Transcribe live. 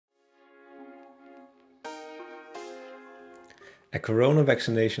A corona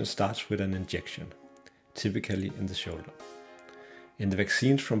vaccination starts with an injection, typically in the shoulder. In the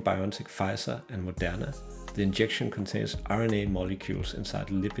vaccines from BioNTech, Pfizer and Moderna, the injection contains RNA molecules inside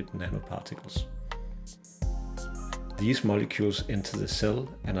lipid nanoparticles. These molecules enter the cell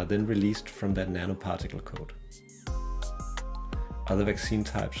and are then released from that nanoparticle coat. Other vaccine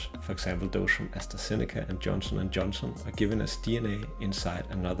types, for example those from AstraZeneca and Johnson & Johnson, are given as DNA inside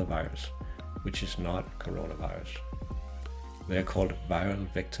another virus, which is not a coronavirus. They are called viral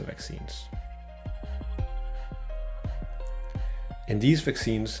vector vaccines. In these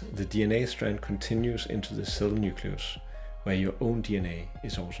vaccines, the DNA strand continues into the cell nucleus, where your own DNA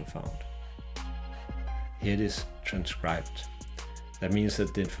is also found. Here it is transcribed. That means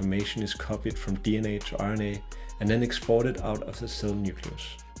that the information is copied from DNA to RNA and then exported out of the cell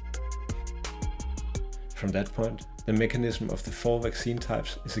nucleus. From that point, the mechanism of the 4 vaccine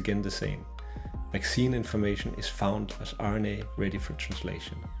types is again the same. Vaccine information is found as RNA ready for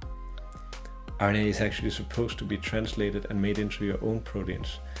translation. RNA is actually supposed to be translated and made into your own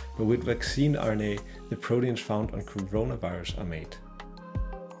proteins, but with vaccine RNA, the proteins found on coronavirus are made.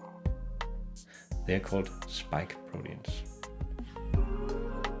 They are called spike proteins.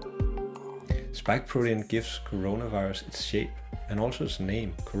 Spike protein gives coronavirus its shape and also its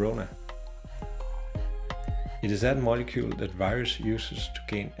name, corona. It is that molecule that virus uses to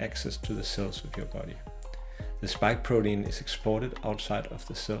gain access to the cells of your body. The spike protein is exported outside of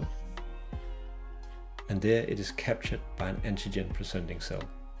the cell, and there it is captured by an antigen-presenting cell.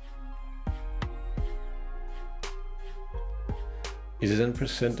 It is then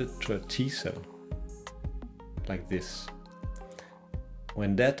presented to a T cell, like this.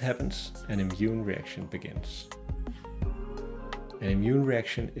 When that happens, an immune reaction begins. An immune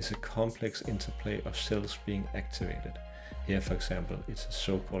reaction is a complex interplay of cells being activated. Here, for example, it's a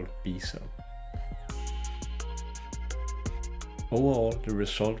so-called B cell. Overall, the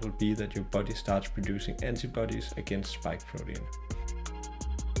result will be that your body starts producing antibodies against spike protein.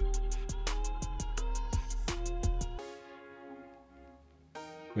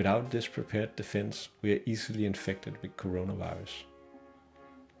 Without this prepared defense, we are easily infected with coronavirus.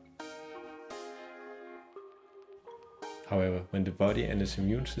 However, when the body and its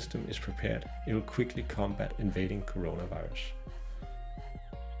immune system is prepared, it will quickly combat invading coronavirus.